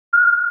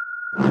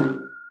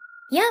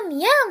Yum,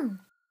 yum!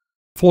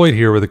 Floyd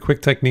here with a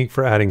quick technique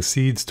for adding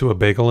seeds to a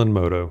bagel in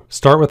Modo.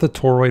 Start with a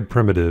toroid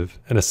primitive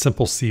and a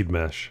simple seed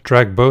mesh.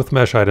 Drag both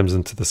mesh items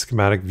into the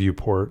schematic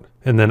viewport,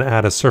 and then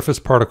add a surface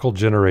particle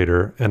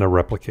generator and a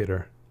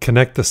replicator.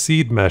 Connect the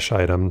seed mesh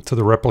item to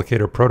the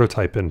replicator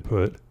prototype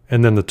input,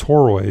 and then the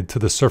toroid to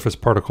the surface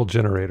particle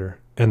generator,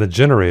 and the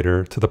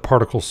generator to the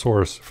particle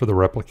source for the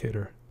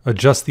replicator.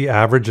 Adjust the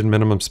average and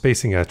minimum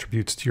spacing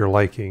attributes to your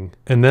liking,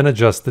 and then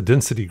adjust the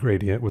density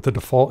gradient with the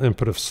default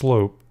input of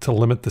slope to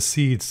limit the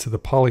seeds to the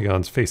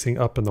polygons facing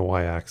up in the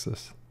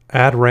y-axis.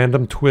 Add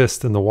random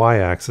twist in the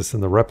y-axis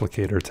in the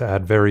replicator to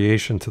add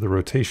variation to the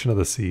rotation of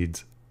the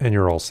seeds, and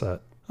you're all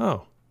set.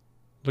 Oh,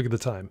 look at the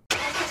time.